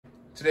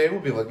Today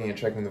we'll be looking at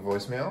checking the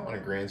voicemail on a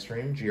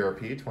Grandstream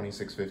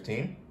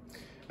GRP2615.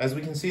 As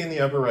we can see in the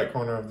upper right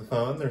corner of the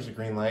phone, there's a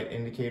green light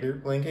indicator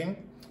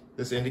blinking.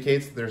 This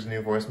indicates that there's a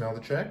new voicemail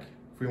to check.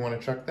 If we want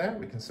to check that,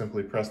 we can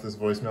simply press this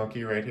voicemail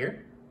key right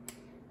here.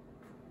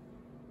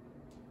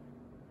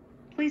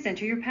 Please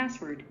enter your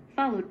password,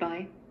 followed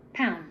by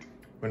pound.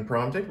 When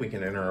prompted, we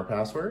can enter our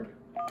password.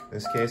 In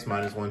this case,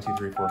 mine is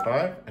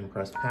 12345, and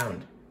press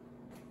pound.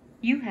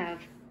 You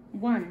have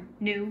 1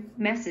 new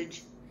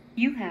message.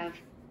 You have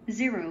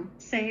 0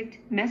 saved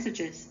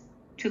messages.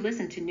 To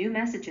listen to new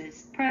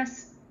messages,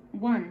 press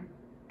 1.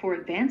 For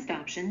advanced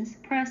options,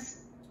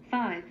 press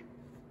 5. At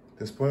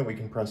this point, we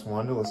can press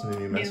 1 to listen to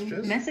new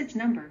messages. Message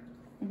number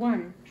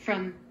 1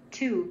 from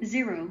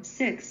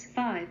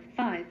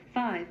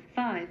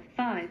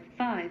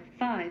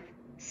 20655555555,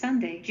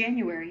 Sunday,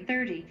 January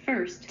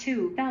 31st,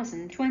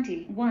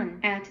 2021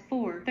 at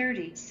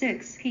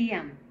 4:36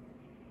 p.m.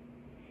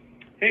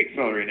 Hey,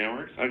 Accelerate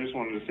Networks. I just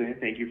wanted to say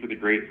thank you for the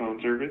great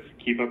phone service.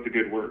 Keep up the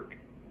good work.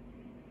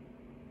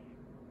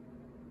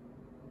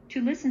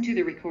 To listen to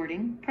the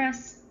recording,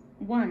 press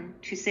 1.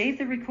 To save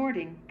the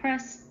recording,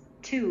 press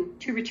 2.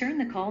 To return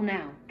the call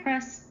now,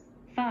 press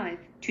 5.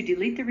 To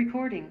delete the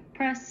recording,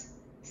 press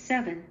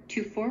 7.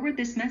 To forward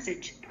this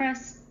message,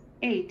 press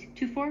 8.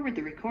 To forward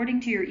the recording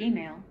to your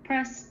email,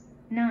 press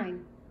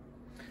 9.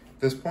 At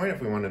this point,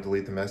 if we want to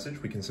delete the message,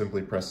 we can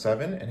simply press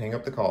 7 and hang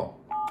up the call.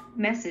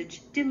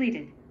 Message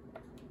deleted.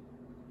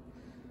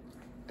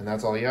 And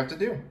that's all you have to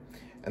do.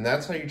 And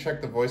that's how you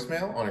check the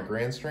voicemail on a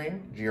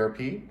Grandstream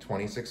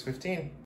GRP2615.